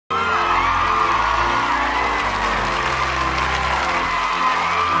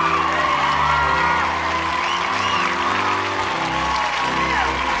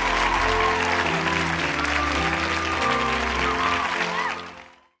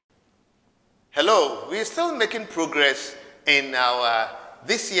Hello, we're still making progress in our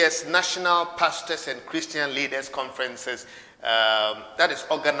this year's National Pastors and Christian Leaders Conferences that is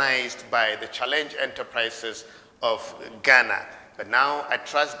organized by the Challenge Enterprises of Ghana. But now I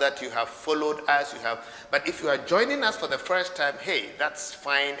trust that you have followed us, but if you are joining us for the first time, hey, that's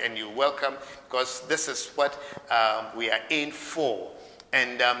fine and you're welcome, because this is what we are in for.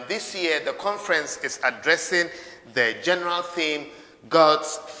 And this year the conference is addressing the general theme,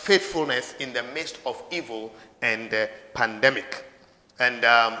 God's faithfulness in the midst of evil and pandemic. And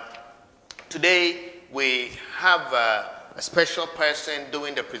today we have a special person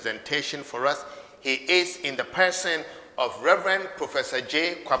doing the presentation for us. He is in the person of Reverend Professor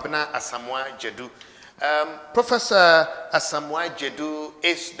Kwabena Asamoah-Gyadu. Professor Asamoah-Gyadu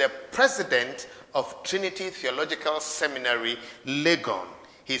is the president of Trinity Theological Seminary, Legon.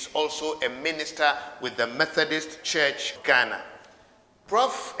 He's also a minister with the Methodist Church, Ghana.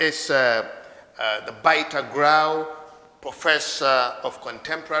 Prof is the Baita Grau Professor of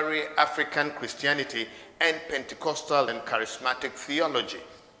Contemporary African Christianity and Pentecostal and Charismatic Theology.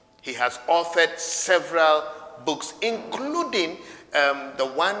 He has authored several books, including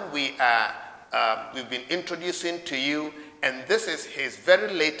the one we've been introducing to you, and this is his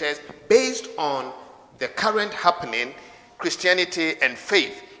very latest, based on the current happening, Christianity and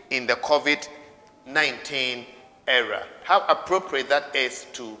Faith in the COVID-19 era. How appropriate that is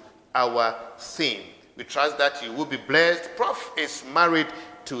to our theme. We trust that you will be blessed. Prof is married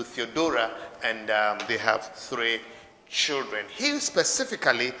to Theodora, and they have 3 children. He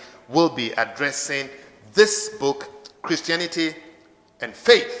specifically will be addressing this book, Christianity and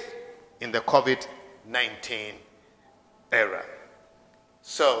Faith in the COVID-19 era.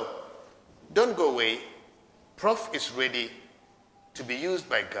 So, don't go away. Prof is ready to be used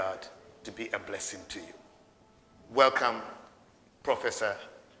by God to be a blessing to you. Welcome, Professor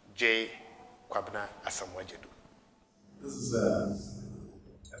Kwabena Asamoah-Gyadu. This is a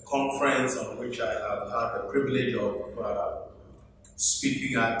conference on which I have had the privilege of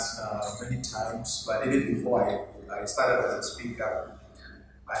speaking at many times, but even before I started as a speaker,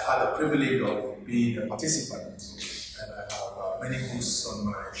 I had the privilege of being a participant, and I have many books on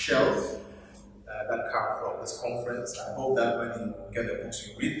my shelf that come from this conference. I hope that when you get the books,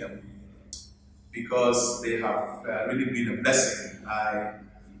 you read them, because they have really been a blessing. I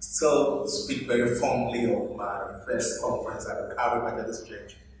still speak very fondly of my first conference at the Calvary Methodist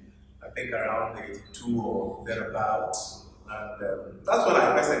Church, I think around 82 or thereabout. And that's when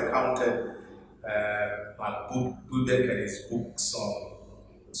I first encountered Budek and his books on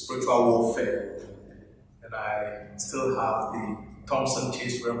spiritual warfare. And I still have the Thompson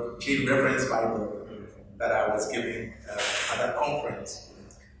Chain Reference Bible that I was giving at that conference.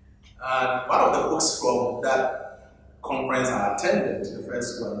 And one of the books from that conference I attended, the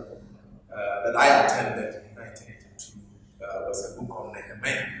first one that I attended in 1982, was a book on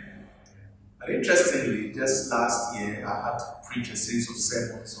Nehemiah. And interestingly, just last year, I had to preach a series of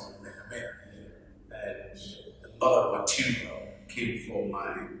sermons on Nehemiah, and a lot of material came from my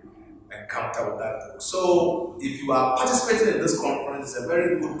encounter with that book. So, if you are participating in this conference, it's a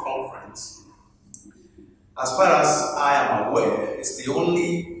very good conference. As far as I am aware, it's the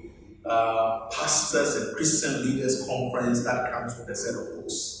only pastors and Christian leaders conference that comes with a set of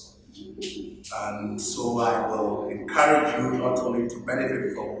books. And so I will encourage you not only to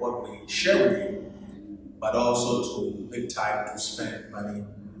benefit from what we share with you, but also to make time to spend money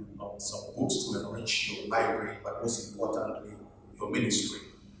on some books to enrich your library, but most importantly, your ministry.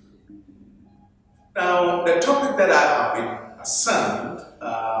 Now, the topic that I have been assigned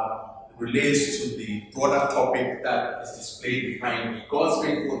relates to the broader topic that is displayed behind me, God's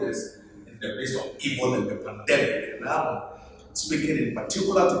faithfulness in the midst of evil and the pandemic. And I'm speaking in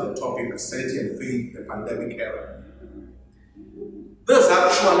particular to the topic Christianity and Faith in the pandemic era. This is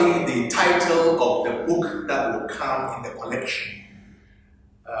actually the title of the book that will come in the collection.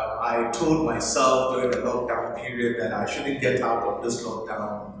 I told myself during the lockdown period that I shouldn't get out of this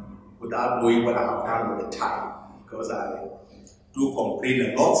lockdown without knowing what I have done with the time, because I do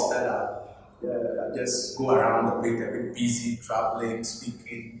complain a lot that I just go around a bit busy, traveling,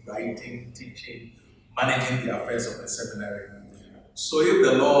 speaking, writing, teaching, managing the affairs of the seminary. So if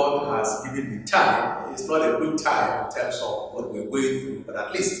the Lord has given me time, it's not a good time in terms of what we're going through, but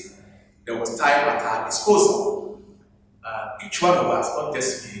at least there was time at our disposal. Each one of us, not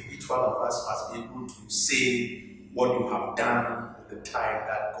just me, each one of us must be able to say what you have done with the time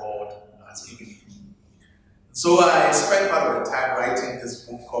that God has given you. So I spent part of the time writing this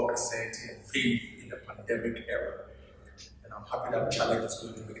book called Christianity and Faith in the Pandemic Era. And I'm happy that Challenge is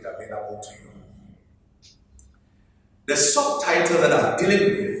going to make it available to you. The subtitle that I'm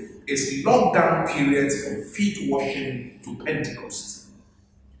dealing with is lockdown periods from feet washing to Pentecost.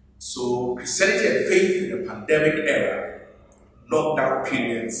 So Christianity and faith in the pandemic era, lockdown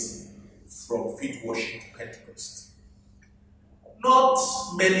periods from feet washing to Pentecost. Not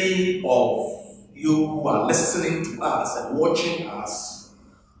many of you who are listening to us and watching us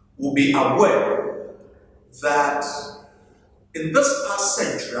will be aware that in this past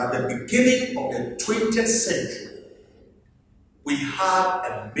century, at the beginning of the 20th century, we had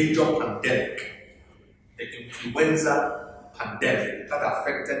a major pandemic, the influenza pandemic that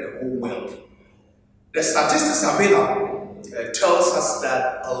affected the whole world. The statistics available tells us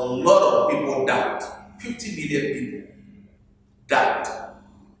that a lot of people died. 50 million people died,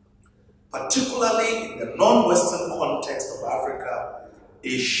 particularly in the non-Western context of Africa,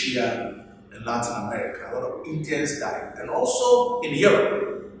 Asia, and Latin America. A lot of Indians died, and also in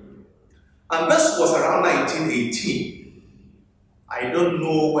Europe. And this was around 1918. I don't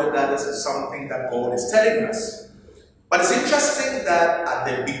know whether this is something that God is telling us, but it's interesting that at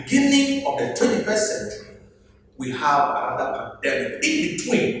the beginning of the 21st century, we have another pandemic. In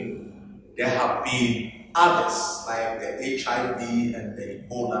between, there have been others like the HIV and the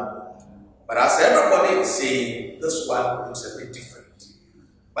Ebola. But as everybody is saying, this one looks a bit different.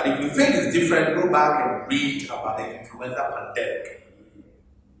 But if you think it's different, go back and read about the influenza pandemic.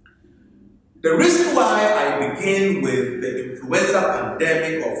 The reason why I begin with the influenza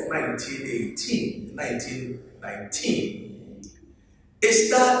pandemic of 1919, is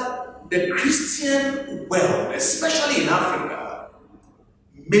that the Christian world, especially in Africa,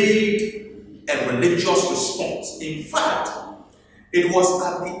 made a religious response. In fact, it was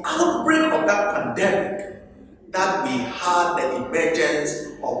at the outbreak of that pandemic that we had the emergence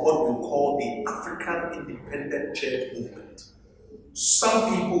of what we call the African Independent Church movement.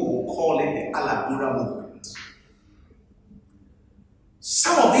 Some people will call it the Alabura movement.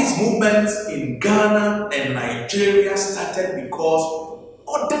 Some of these movements in Ghana and Nigeria started because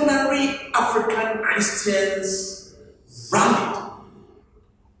ordinary African Christians rallied.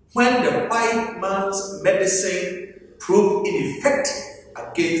 When the white man's medicine proved ineffective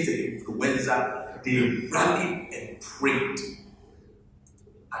against the influenza, they rallied and prayed.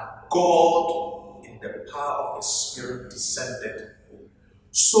 And God, in the power of His Spirit, descended.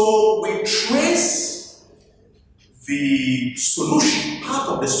 So we trace the solution, part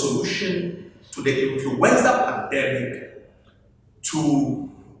of the solution to the influenza pandemic, to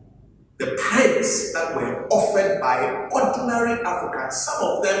the prayers that were offered by ordinary Africans. Some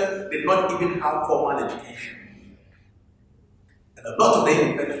of them did not even have formal education. And a lot of the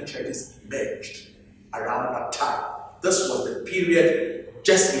independent churches emerged around that time. This was the period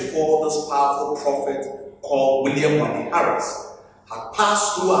just before this powerful prophet called William Wade Harris had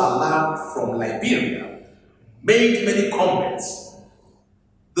passed through our land from Liberia, made many converts.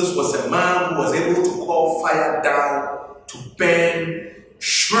 This was a man who was able to call fire down to burn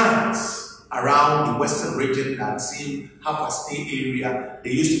shrines around the western region that seemed half a state area.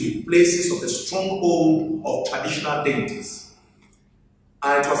 They used to be places of the stronghold of traditional deities.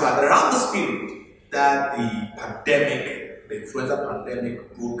 And it was at around this period that the pandemic, the influenza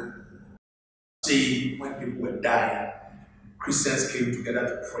pandemic, broke. See, when people were dying, Christians came together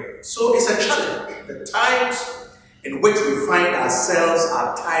to pray. So it's a challenge. The times in which we find ourselves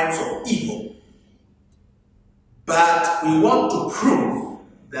are times of evil. But we want to prove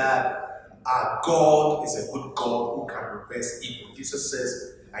that our God is a good God who can reverse evil. Jesus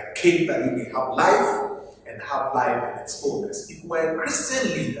says, I came that you may have life and have life in its fullness. If we're a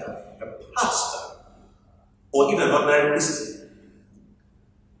Christian leader, a pastor, or even an ordinary Christian,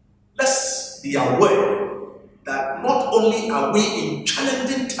 let's be aware that not only are we in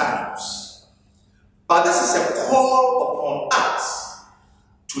challenging times, but this is a call upon us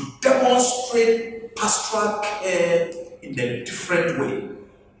to demonstrate pastoral care in a different way.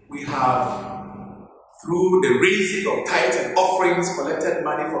 We have, through the raising of tithes and offerings, collected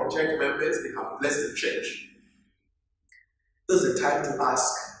money from church members. They have blessed the church. This is the time to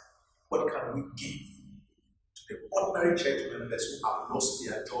ask, what can we give to the ordinary church members who have lost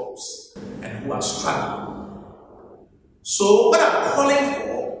their jobs and who are struggling? So what I'm calling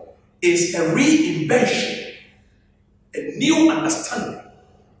for is a reinvention, a new understanding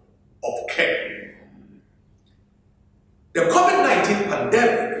of care. The COVID-19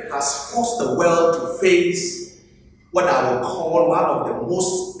 pandemic has forced the world to face what I would call one of the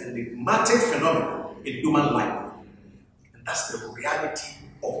most enigmatic phenomena in human life. And that's the reality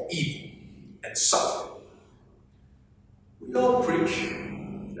of evil and suffering. We all preach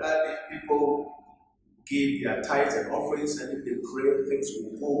that if people give their tithes and offerings, and if they pray, things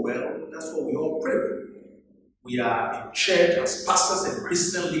will go well. That's what we all pray for. We are in church as pastors and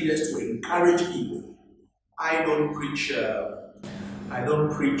Christian leaders to encourage people. I don't preach a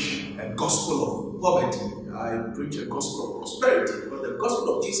gospel of poverty. I preach a gospel of prosperity, because the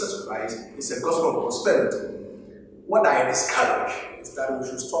gospel of Jesus Christ is a gospel of prosperity. What I discourage is that we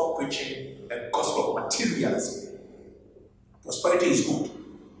should stop preaching a gospel of materialism. Prosperity is good,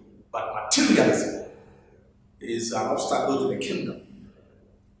 but materialism is an obstacle to the kingdom.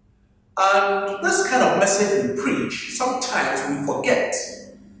 And this kind of message we preach, sometimes we forget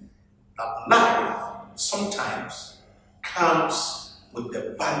that life sometimes comes with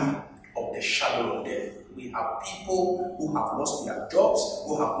the valley of the shadow of death. We have people who have lost their jobs,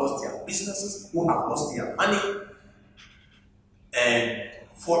 who have lost their businesses, who have lost their money, and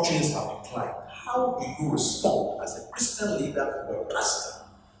fortunes have declined. How do you respond as a Christian leader or a pastor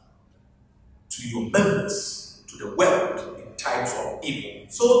to your members, to the world in times of evil?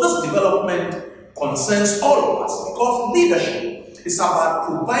 So this development concerns all of us, because leadership is about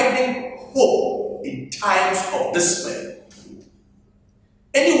providing hope in times of despair.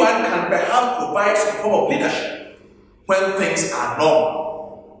 Anyone can perhaps provide some form of leadership when things are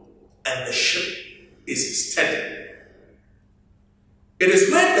normal and the ship is steady. It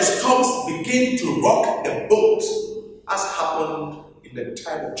is when the storms begin to rock the boat, as happened in the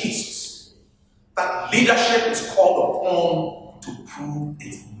time of Jesus, that leadership is called upon to prove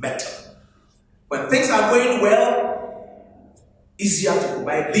its mettle. When things are going well, easier to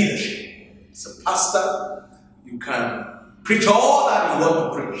provide leadership. As a pastor, you can preach all that you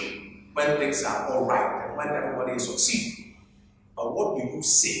want to preach when things are all right and when everybody is succeeding. But what do you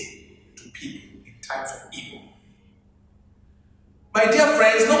say to people in times of evil? My dear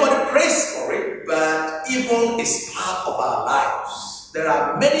friends, nobody prays for it, but evil is part of our lives. There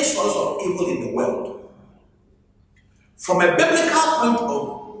are many sources of evil in the world. From a biblical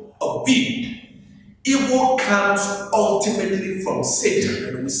point of view, evil comes ultimately from Satan,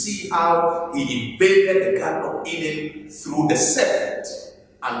 and we see how he invaded the Garden of Eden through the serpent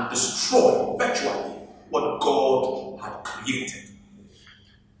and destroyed virtually what God had created.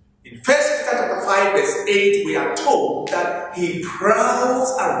 In 1 Peter chapter 5 verse 8, we are told that he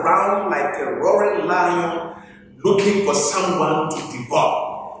prowls around like a roaring lion looking for someone to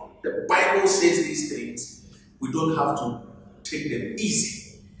devour. The Bible says these things. We don't have to take them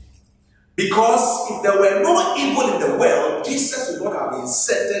easy. Because if there were no evil in the world, Jesus would not have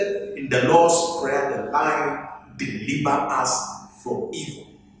inserted in the Lord's Prayer the line, "Deliver us from evil."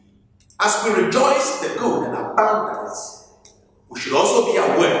 As we rejoice in the good and abundance, we should also be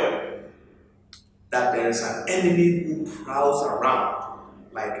aware that there is an enemy who prowls around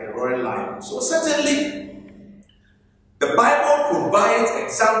like a roaring lion. So certainly, the Bible provides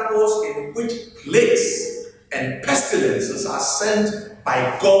examples in which plagues and pestilences are sent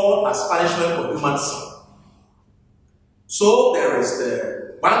by God as punishment for human sin. So there is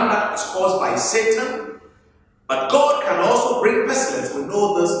the one that is caused by Satan, but God can also bring pestilence. We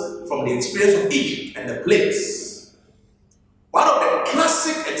know this from the experience of Egypt and the plagues. One of the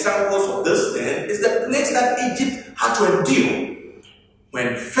classic examples of this then is the plagues that Egypt had to endure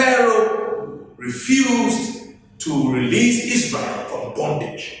when Pharaoh refused to release Israel from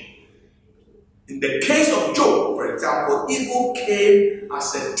bondage. In the case of Job, for example, evil came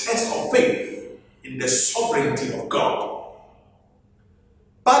as a test of faith in the sovereignty of God.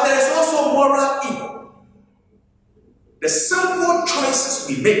 But there is also moral evil. The simple choices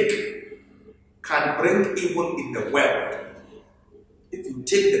we make can bring evil in the world. If you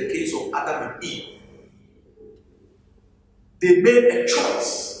take the case of Adam and Eve, they made a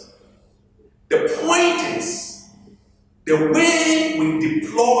choice. The point is, the way we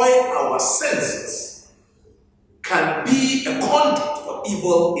deploy our senses can be a conduit for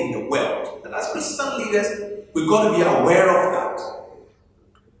evil in the world. And as Christian leaders, we've got to be aware of that.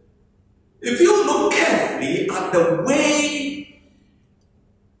 If you look carefully at the way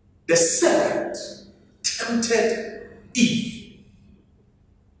the serpent tempted Eve,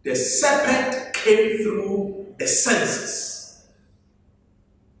 the serpent came through the senses.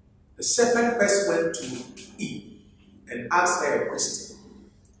 The serpent first went to Eve and asked her a question.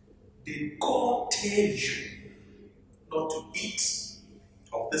 Did God tell you not to eat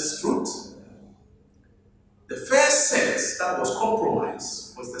of this fruit? The first sense that was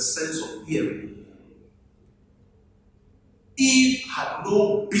compromised was the sense of hearing. Eve had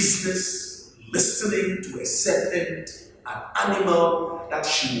no business listening to a serpent, an animal that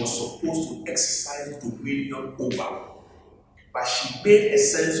she was supposed to exercise dominion over. But she made a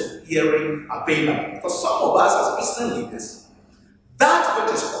sense of hearing available. For some of us as Christian leaders, that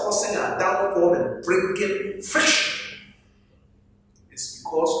which is causing our downfall and bringing friction is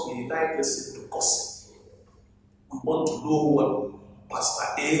because we like listening to gossip. We want to know what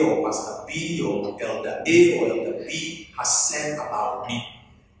Pastor A or Pastor B or Elder A or Elder B has said about me.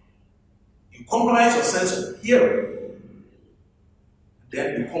 You compromise your sense of hearing,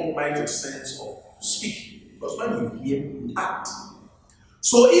 then you compromise your sense of speaking. Because when you hear, you act.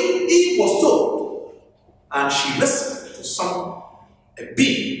 So if Eve was told, and she listened to a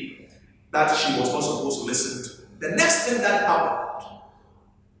being that she was not supposed to listen to, the next thing that happened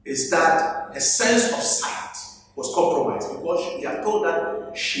is that her sense of sight was compromised, because we are told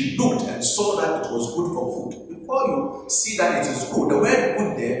that she looked and saw that it was good for food. Before you see that it is good, the word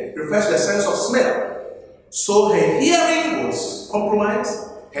good there refers to the sense of smell. So her hearing was compromised,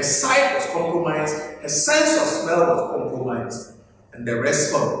 her sight was compromised, her sense of smell was compromised, and the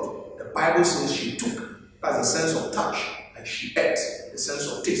rest followed. The Bible says she took, that's the sense of touch, and she ate, the sense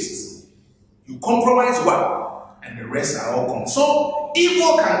of taste. You compromise one, and the rest are all gone. So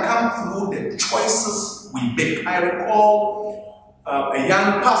evil can come through the choices we make. I recall a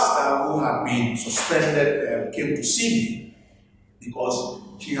young pastor who had been suspended came to see me because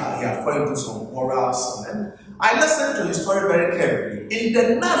he had fallen into some moral sin. And I listened to his story very carefully. In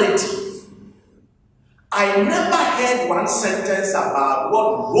the narrative, I never heard one sentence about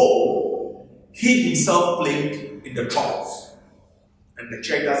what role he himself played in the troubles. And the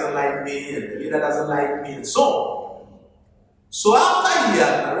church doesn't like me, and the leader doesn't like me, and so on. So after he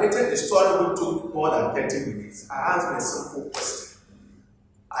had narrated the story, which took more than 30 minutes, I asked him a simple question.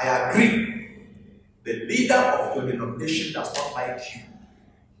 I agree. The leader of your denomination does not like you.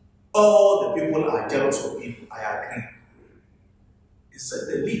 All the people are jealous of you. I agree. He said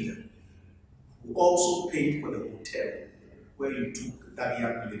the leader who also paid for the hotel where you took that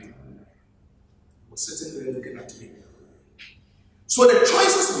young lady was sitting there looking at me. So the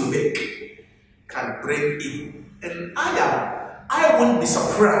choices we make can bring evil. And I wouldn't be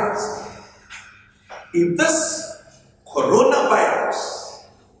surprised if this coronavirus,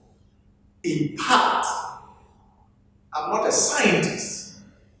 in part, I'm not a scientist,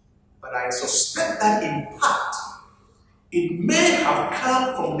 but I suspect that in part, it may have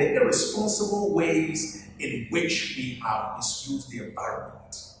come from the irresponsible ways in which we have misused the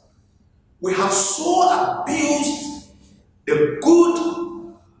environment. We have so abused the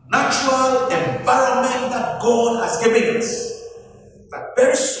good natural environment that God has given us that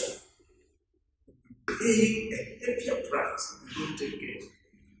very soon we pay a heavier price if we don't take it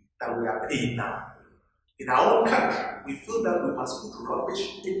than we are paying now. In our own country, we feel that we must put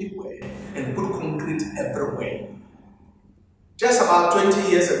rubbish anywhere and put concrete everywhere. Just about 20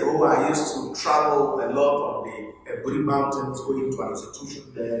 years ago, I used to travel a lot on the Eburi Mountains, going to an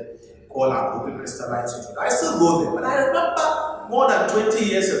institution there called Prof Crystalline Institute. I still go there, but I remember more than 20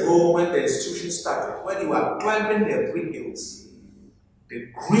 years ago when the institution started, when you are climbing the green hills, the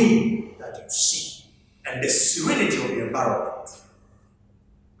green that you see, and the serenity of the environment.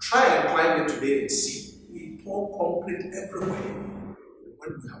 Try and climb it today and see. We pour concrete everywhere.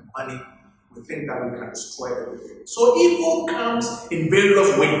 When we have money, we think that we can destroy everything. So evil comes in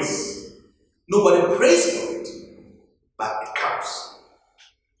various ways. Nobody prays for it, but it comes.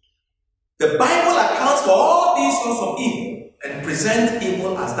 The Bible accounts for all these sorts of evil and presents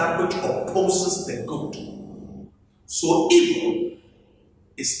evil as that which opposes the good. So evil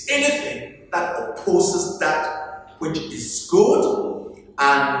is anything that opposes that which is good,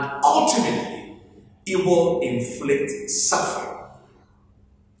 and ultimately evil inflicts suffering.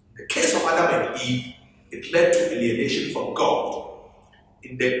 In the case of Adam and Eve, it led to alienation from God.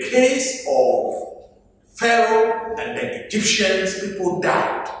 In the case of Pharaoh and the Egyptians, people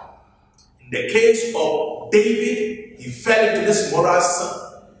died. In the case of David, he fell into this moral sin.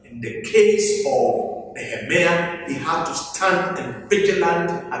 In the case of Nehemiah, he had to stand and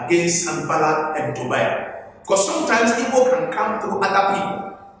vigilant against Sanballat and Tobiah. Because sometimes evil can come through other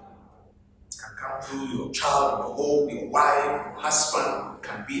people. It can come through your child in the home, your wife, your husband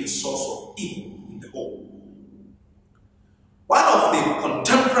can be a source of evil in the home. One of the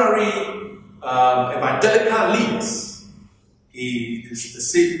contemporary evangelical leaders, he is the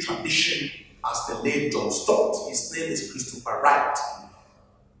same tradition as the late John Stott. His name is Christopher Wright.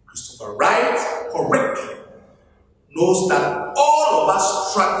 Christopher Wright correctly knows that all of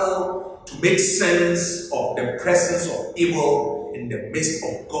us struggle to make sense of the presence of evil in the midst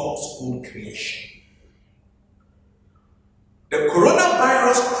of God's own creation. The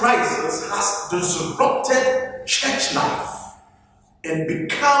coronavirus crisis has disrupted church life and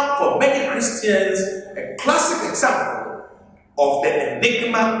become, for many Christians, a classic example of the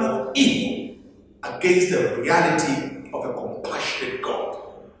enigma of evil against the reality of a compassionate God.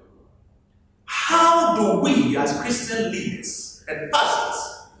 How do we, as Christian leaders and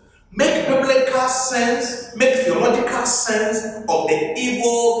pastors, make biblical sense, make theological sense of the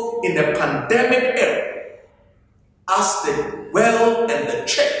evil in the pandemic era as the world and the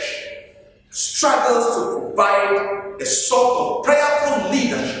church struggles to provide the sort of prayerful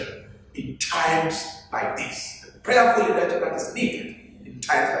leadership in times like this. The prayerful leadership that is needed in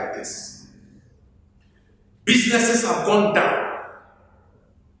times like this. Businesses have gone down.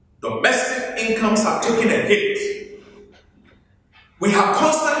 Domestic incomes have taken a hit. We have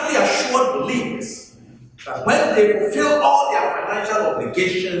constantly assured believers that when they fulfill all their financial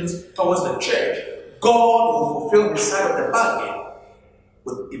obligations towards the church, God will fulfill his side of the bargain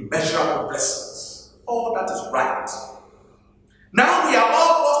with immeasurable blessings. All that is right. Now we are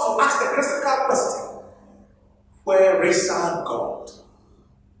all forced to ask the critical question, where is our God?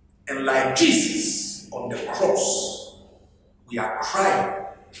 And like Jesus on the cross, we are crying,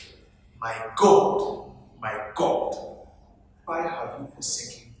 my God, why have you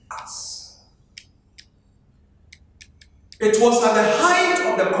forsaken us? It was at the height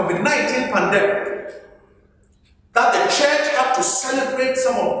of the COVID-19 pandemic that the church had to celebrate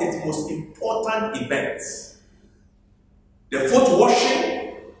some of its most important events. The foot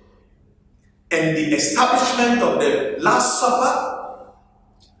washing and the establishment of the Last Supper,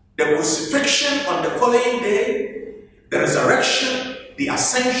 the crucifixion on the following day, the resurrection, the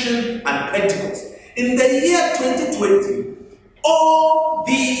ascension, and Pentecost. In the year 2020, all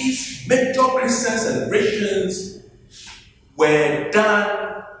these major Christian celebrations were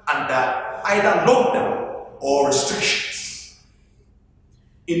done under either lockdown or restrictions.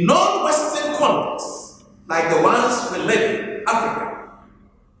 In non-Western contexts, like the ones we live in Africa,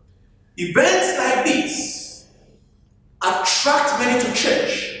 events like these attract many to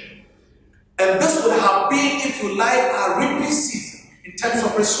church, and this would have been, if you like, our reaping season in terms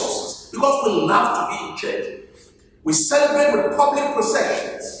of resources, because we love to be in church. We celebrate with public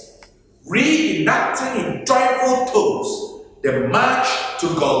processions, reenacting in joyful tones the march to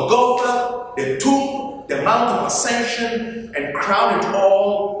Golgotha, the tomb, the Mount of Ascension, and crown it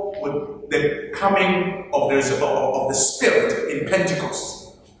all with the coming of the Spirit in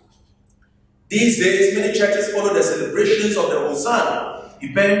Pentecost. These days, many churches follow the celebrations of the Hosanna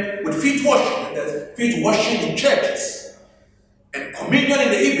event with feet washing, and there's feet washing in churches, and communion in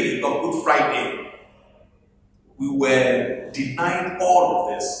the evening of Good Friday. We were denied all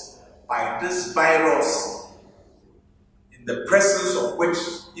of this by this virus, in the presence of which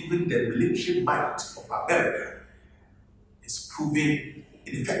even the military might of America is proving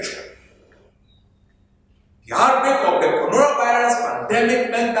ineffectual. The outbreak of the coronavirus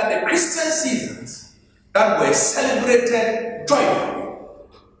pandemic meant that the Christian seasons that were celebrated joyfully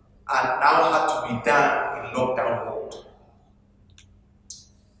are now had to be done in lockdown mode.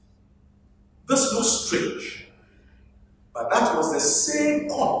 This looks strange, but that was the same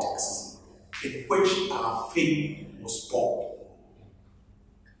context in which our faith was born.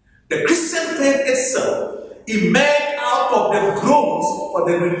 The Christian faith itself emerged out of the groans for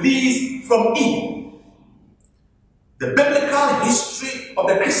the release from evil. The biblical history of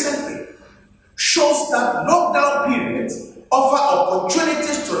the Christian faith shows that lockdown periods offer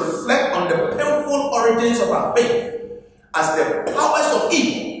opportunities to reflect on the painful origins of our faith as the powers of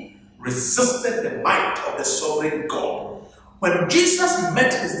evil resisted the might of the sovereign God. When Jesus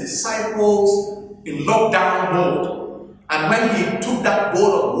met his disciples in lockdown mode, and when he took that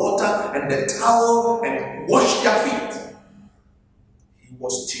bowl of water and the towel and washed their feet, he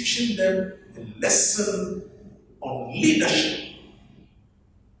was teaching them a lesson on leadership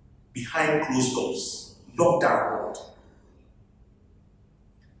behind closed doors, lockdown mode.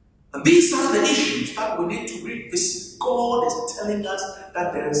 And these are the issues that we need to revisit. God is telling us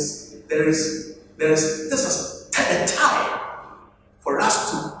that this is a time for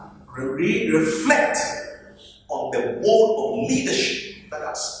us to reflect on the mode of leadership that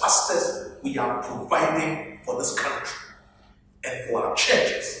as pastors we are providing for this country and for our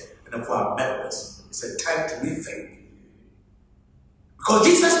churches and for our members. It's a time to rethink. Because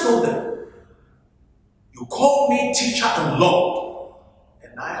Jesus told them, you call me teacher and Lord,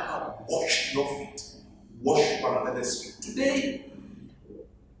 and I have washed your feet. Wash one another's feet. Today,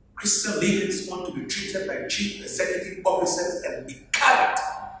 Christian leaders want to be treated like chief executive officers and be carried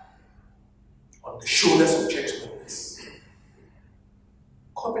on the shoulders of church members.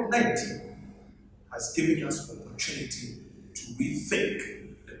 COVID-19 has given us an opportunity to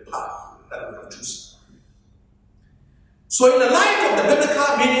rethink the path that we have chosen. So in the light of the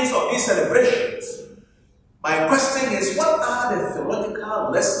biblical meanings of these celebrations, my question is, what are the theological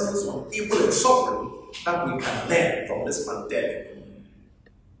lessons on evil and suffering that we can learn from this pandemic?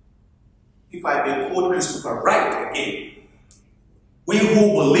 If I may quote Christopher Wright again, We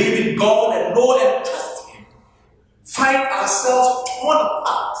who believe in God and know and trust Him find ourselves torn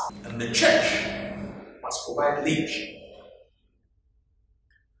apart, and the church must provide leadership.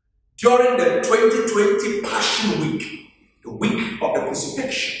 During the 2020 Passion Week, the week of the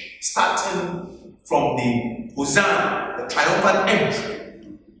crucifixion, starting from the Hosanna, the triumphant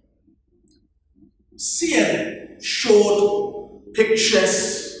entry, CNN showed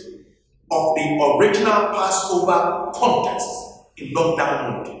pictures of the original Passover context in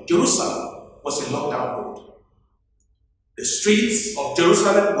lockdown mode. Jerusalem was in lockdown mode. The streets of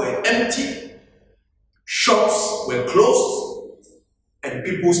Jerusalem were empty, shops were closed, and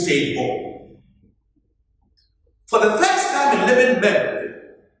people stayed home. For the first time in living memory,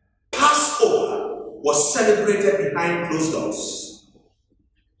 Passover was celebrated behind closed doors.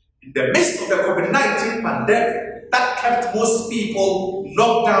 In the midst of the COVID-19 pandemic that kept most people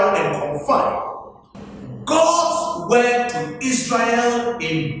locked down and confined, God's word to Israel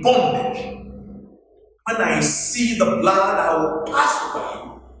in bondage, "When I see the blood, I will pass over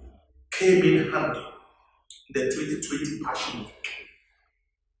you," came in handy in the 2020 Passion Week.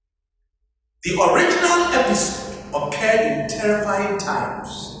 The original episode occurred in terrifying times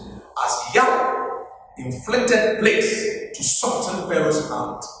as Yahweh inflicted plagues to soften Pharaoh's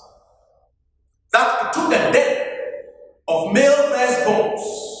heart. That it took the death of male firstborns,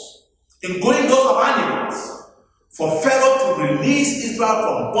 including those of animals, for Pharaoh to release Israel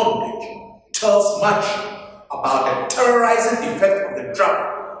from bondage tells much about the terrorizing effect of the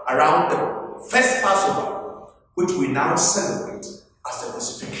drama around the first Passover, which we now celebrate as the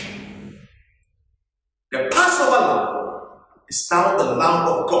crucifixion. The Passover lamb is now the Lamb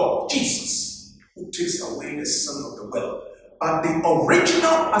of God, Jesus, who takes away the sin of the world. But the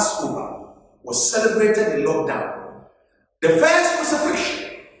original Passover was celebrated in lockdown. The first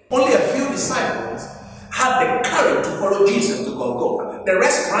crucifixion, only a few disciples had the courage to follow Jesus to Golgotha. The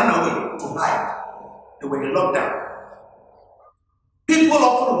rest ran away to hide. They were in lockdown. People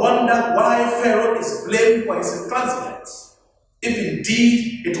often wonder why Pharaoh is blamed for his intransigence, if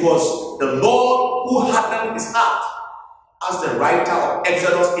indeed it was the Lord who hardened his heart, as the writer of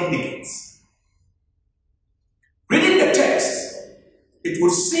Exodus indicates. Reading the text, it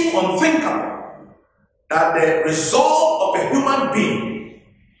would seem unthinkable that the resolve of a human being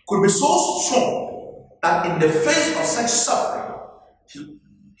could be so strong that in the face of such suffering,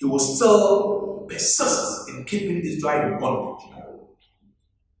 he will still persist in keeping Israel in bondage.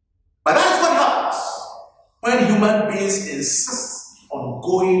 But that's what happens when human beings insist on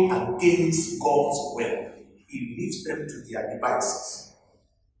going against God's will. He leaves them to their devices.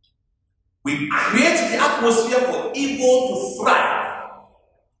 We create the atmosphere for evil to thrive,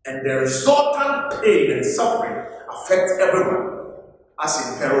 and the resultant pain and suffering affects everyone, as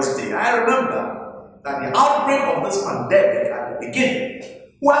in Pharaoh's day. I remember that the outbreak of this pandemic at the beginning,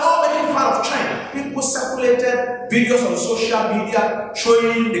 we were all making fun of China. People circulated videos on social media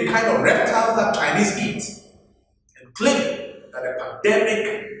showing the kind of reptiles that Chinese eat, and claiming that the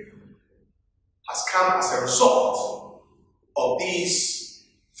pandemic has come as a result of these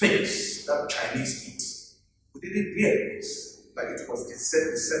things that Chinese eat. We didn't realize that it was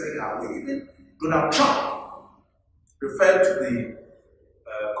descending our way. Even Donald Trump referred to the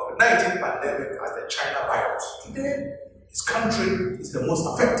COVID-19 pandemic as the China virus. Today, his country is the most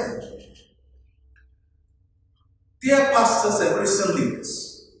affected. Dear pastors and Christian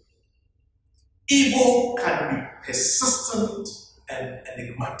leaders, evil can be persistent and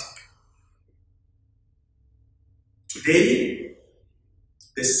enigmatic. Today,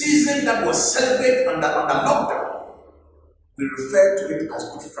 the season that was celebrated under lockdown, we refer to it as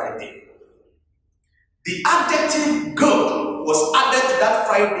Good Friday. The adjective good was added to that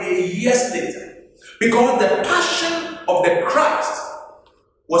Friday years later because the passion of the Christ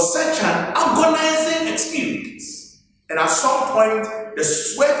was such an agonizing experience, and at some point the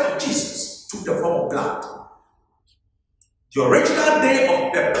sweat of Jesus took the form of blood. The original day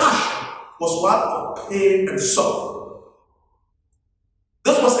of the Passion was one of pain and sorrow.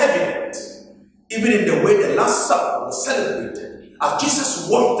 This was evident even in the way the Last Supper was celebrated, as Jesus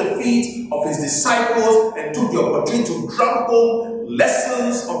washed the feet of his disciples and took the opportunity to drum home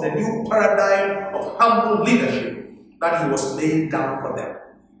lessons of the new paradigm of humble leadership that he was laying down for them.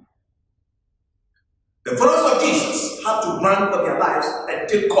 The followers of Jesus had to run for their lives and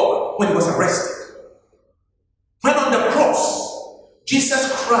take cover when he was arrested. When on the cross,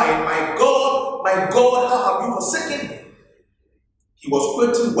 Jesus cried, my God, how have you forsaken me?" He was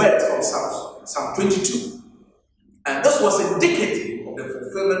quoting words from Psalm 22. And this was indicative of the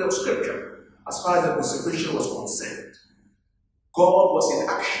fulfillment of Scripture as far as the crucifixion was concerned. God was in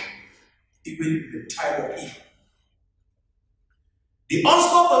action, even in the time of evil. The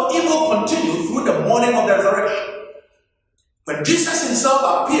onslaught of evil continued through the morning of the resurrection. When Jesus himself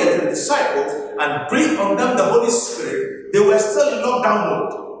appeared to the disciples and breathed on them the Holy Spirit, they were still in lockdown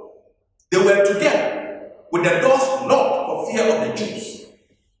mode. They were together with the doors locked for fear of the Jews.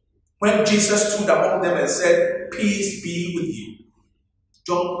 When Jesus stood among them and said, "Peace be with you."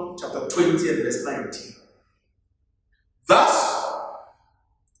 John chapter 20 and verse 19. Thus,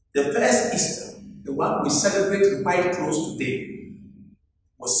 the first Easter, the one we celebrate in white clothes today,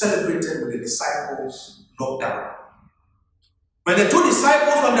 was celebrated with the disciples locked down. When the two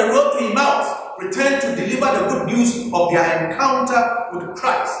disciples on the road to Emmaus returned to deliver the good news of their encounter with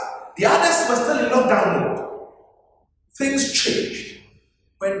Christ, the others were still in lockdown mode. Things changed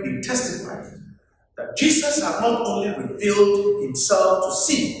when they testified that Jesus had not only revealed himself to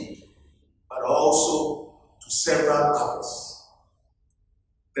see, but also to several others.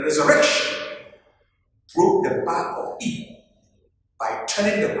 The resurrection broke the back of evil by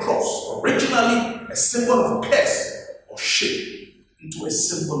turning the cross, originally a symbol of curse or shame, into a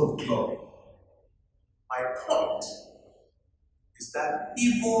symbol of glory. My point is that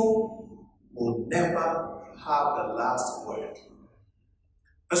evil will never have the last word.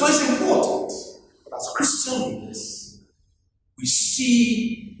 And so it's important that as Christian leaders, we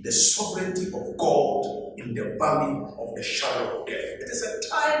see the sovereignty of God in the valley of the shadow of death. It is a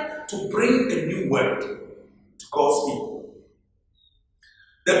time to bring a new word to God's people.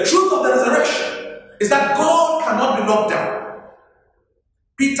 The truth of the resurrection is that God cannot be locked down.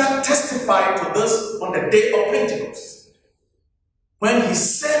 Peter testified to this on the day of Pentecost, when he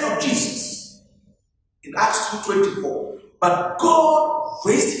said of Jesus in Acts 2:24, "But God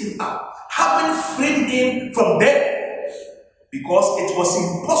raised him up, having freed him from death, because it was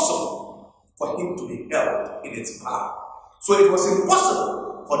impossible for him to be held in its power." So it was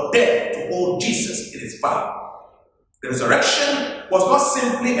impossible for death to hold Jesus in its power. The resurrection was not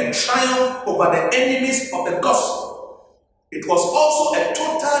simply a triumph over the enemies of the gospel. It was also a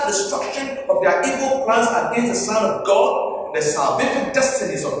total destruction of their evil plans against the Son of God and the salvific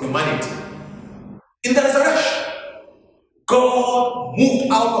destinies of humanity. In the resurrection, God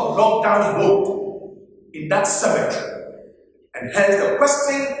moved out of lockdown mode in that cemetery. And hence the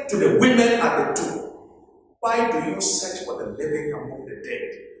question to the women at the tomb: why do you search for the living among the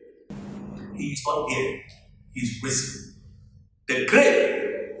dead? He is not here. He is risen. The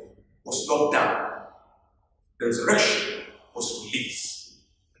grave was locked down. The resurrection was released.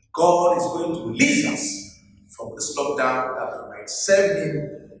 God is going to release us from this lockdown that we might serve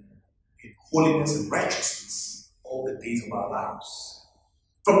him in holiness and righteousness all the days of our lives.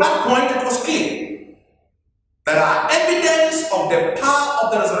 From that point, it was clear that our evidence of the power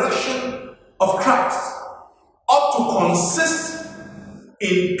of the resurrection of Christ ought to consist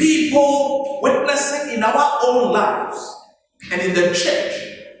in people witnessing in our own lives and in the church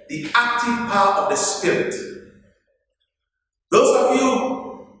the active power of the Spirit. Those of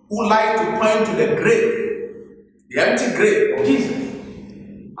you who like to point to the grave, the empty grave of Jesus,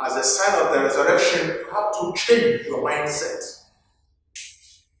 as a sign of the resurrection, you have to change your mindset.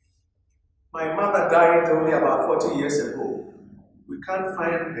 My mother died only about 40 years ago. We can't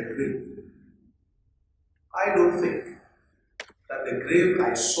find her grave. I don't think that the grave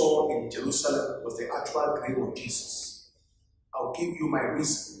I saw in Jerusalem was the actual grave of Jesus. I'll give you my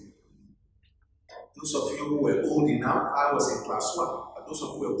reason. Those of you who were old enough, I was in class 1, but those of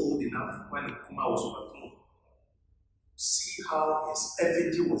you who were old enough when Kuma was overthrown, see how his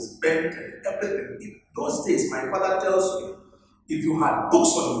effigy was bent and everything. In those days, my father tells me, if you had books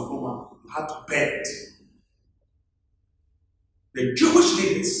on Kuma, you had to burn it. The Jewish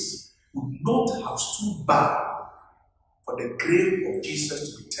leaders would not have stood by for the grave of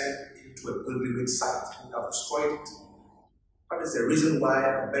Jesus to be turned into a pilgrimage site. They would have destroyed it. That is the reason why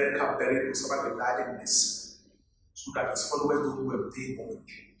America buried Osama bin Laden in this, so that his followers don't go and pay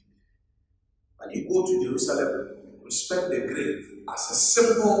homage. When you go to Jerusalem, respect the grave as a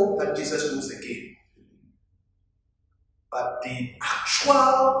symbol that Jesus rose again. But the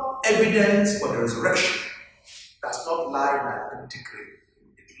actual evidence for the resurrection does not lie in an empty grave.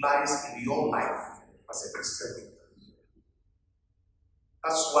 It lies in your life as a Christian leader.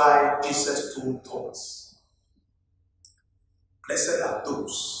 That's why Jesus told Thomas, "Blessed are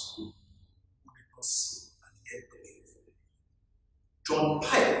those who did not see and yet believe." John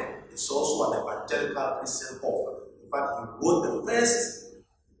Piper is also an evangelical Christian author. In fact, he wrote the first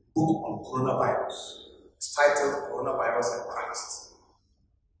book on coronavirus. It's titled "Coronavirus and Christ."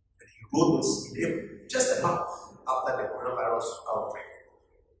 And he wrote this in April, just a month after the coronavirus outbreak.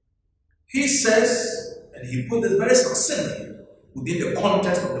 He says, and he put it very succinctly within the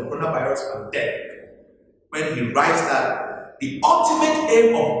context of the coronavirus pandemic, when he writes that The ultimate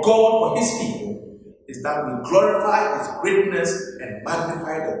aim of God for his people is that we glorify his greatness and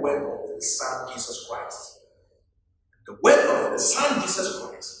magnify the work of his Son, Jesus Christ. The work of the Son, Jesus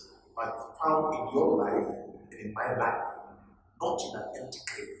Christ, must be found in your life and in my life, not in an empty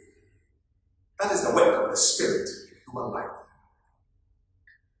grave. That is the work of the Spirit in human life.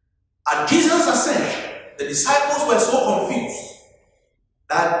 At Jesus' ascension, the disciples were so confused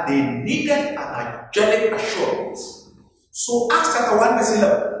that they needed an angelic assurance. So Acts chapter 1 verse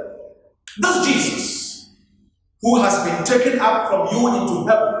 11, this Jesus, who has been taken up from you into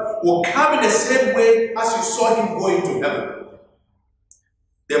heaven, will come in the same way as you saw him go into heaven.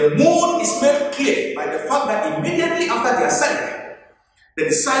 The moon is made clear by the fact that immediately after the ascension, the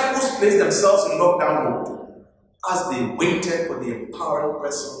disciples placed themselves in lockdown mode as they waited for the empowering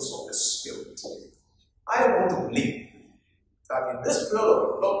presence of the Spirit. I want to believe that in this period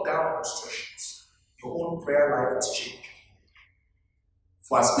of lockdown restrictions, your own prayer life has changed.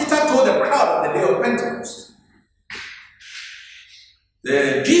 For as Peter told the crowd on the day of Pentecost,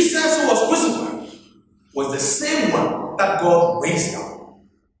 the Jesus who was crucified was the same one that God raised up.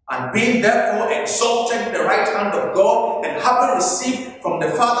 And being therefore exalted in the right hand of God, and having received from the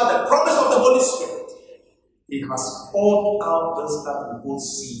Father the promise of the Holy Spirit, he has poured out this that we both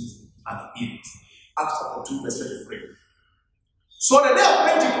see and hear. Acts chapter 2 verse 23. So on the day of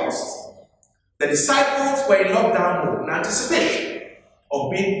Pentecost, the disciples were in lockdown mode in anticipation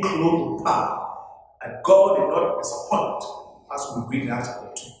of being clothed with power, and God did not disappoint, as we read in Acts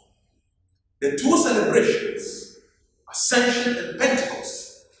chapter 2. The two celebrations, Ascension and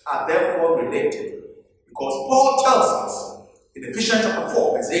Pentecost, are therefore related, because Paul tells us in Ephesians chapter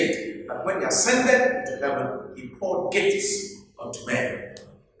 4 verse 8 that when he ascended into heaven, he poured gifts unto men.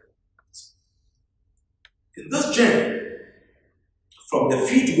 In this journey, from the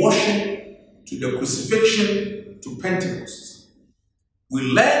feet washing to the crucifixion to Pentecost, we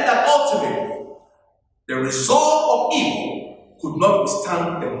learn that ultimately the resolve of evil could not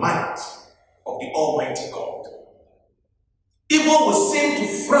withstand the might of the Almighty God. Evil will seem to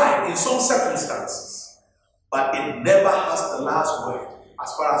thrive in some circumstances, but it never has the last word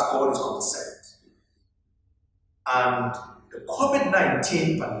as far as God is concerned. And the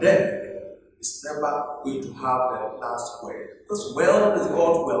COVID-19 pandemic is never going to have the last word. Because well is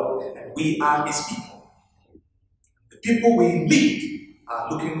God's will, and we are his people. The people we lead are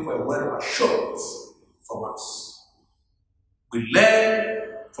looking for a word of assurance from us. We learn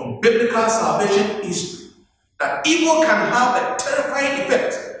from biblical salvation history that evil can have a terrifying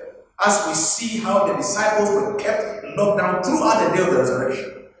effect, as we see how the disciples were kept locked down throughout the day of the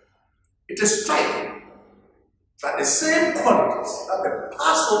resurrection. It is striking that the same qualities that the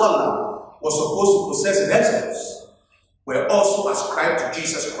Passover lamb was supposed to possess in Exodus were also ascribed to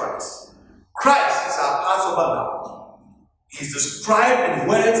Jesus Christ. Christ is our Passover lamb. He is described in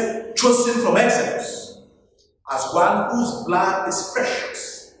words chosen from Exodus as one whose blood is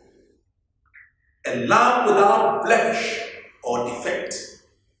precious, a lamb without blemish or defect,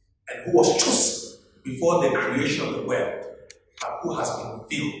 and who was chosen before the creation of the world, and who has been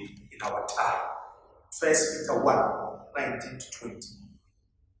revealed in our time. 1 Peter 1, 19 to 20.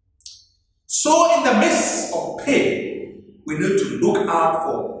 So in the midst of pain, we need to look out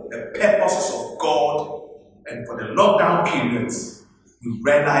for the purposes of God, and for the lockdown periods, we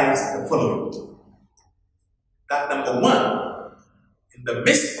realize the following. That number one, in the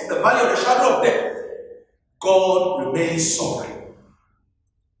midst of the valley of the shadow of death, God remains sovereign.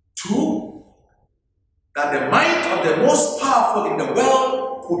 Two, that the might of the most powerful in the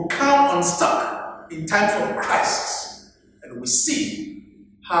world could come unstuck in times of crisis. And we see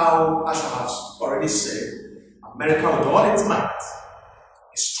how, as I have already said, America with all its might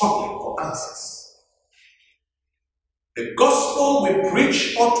is struggling for answers. The gospel we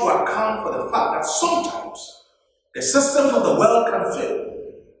preach ought to account for the fact that sometimes the systems of the world can fail,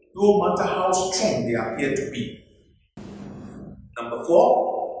 no matter how strong they appear to be. Number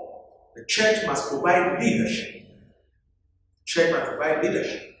four, the church must provide leadership. The church must provide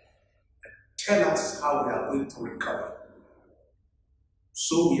leadership and tell us how we are going to recover.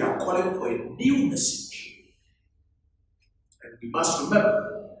 So we are calling for a new message. And we must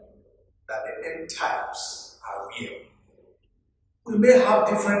remember that the end times are real. We may have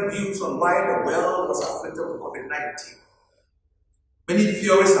different views on why the world was afflicted with COVID-19. Many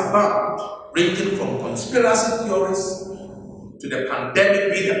theories abound, ranging from conspiracy theories to the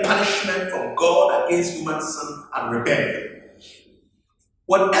pandemic being a punishment from God against human sin and rebellion.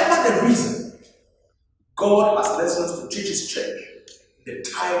 Whatever the reason, God has lessons to teach his church in the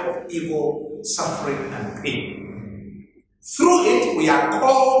time of evil, suffering, and pain. Through it, we are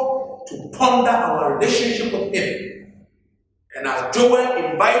called to ponder our relationship with him And as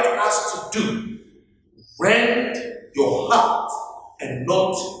Joel invites us to do, rend your heart and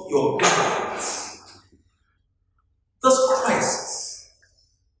not your garments. This crisis,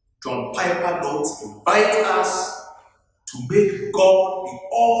 John Piper notes, invites us to make God the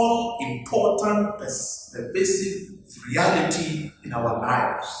all-important, pervasive reality in our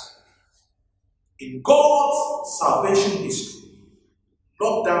lives. In God's salvation history,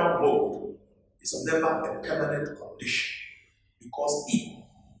 lockdown mode is never a permanent condition because He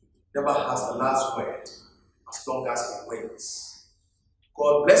never has the last word as long as He waits.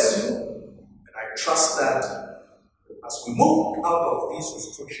 God bless you, and I trust that as we move out of these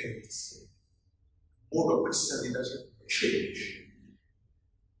restrictions, the mode of Christian leadership will change,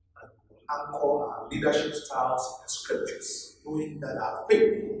 and we will anchor our leadership styles in the scriptures, knowing that our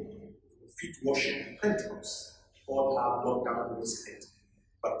faith will fit worship in Pentecost. God have lockdown rules in it,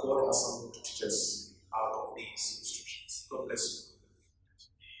 but God has something to teach us out of these restrictions. God bless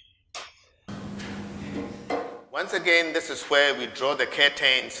you. Once again, this is where we draw the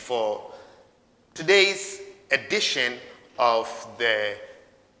curtains for today's edition of the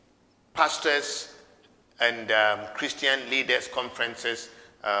Pastors and Christian Leaders Conferences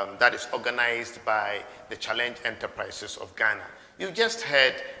that is organized by the Challenge Enterprises of Ghana. You just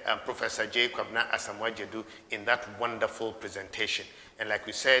heard Professor Kwabena Asamoah-Gyadu in that wonderful presentation. And like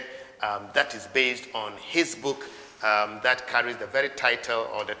we said, that is based on his book that carries the very title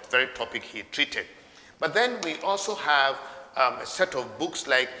or the very topic he treated. But then we also have a set of books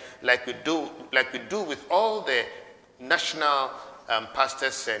like we do with all the national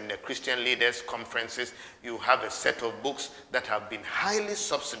pastors and Christian leaders conferences. You have a set of books that have been highly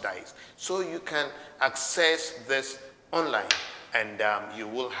subsidized, so you can access this online, and you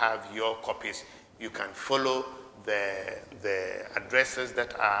will have your copies. You can follow the addresses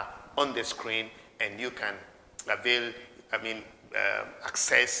that are on the screen, and you can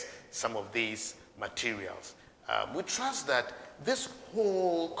access some of these materials. We trust that this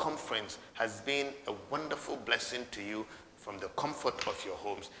whole conference has been a wonderful blessing to you from the comfort of your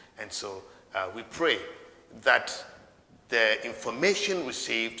homes. And so we pray that the information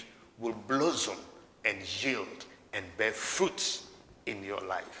received will blossom and yield and bear fruits in your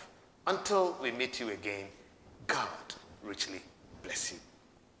life. Until we meet you again, God richly bless you.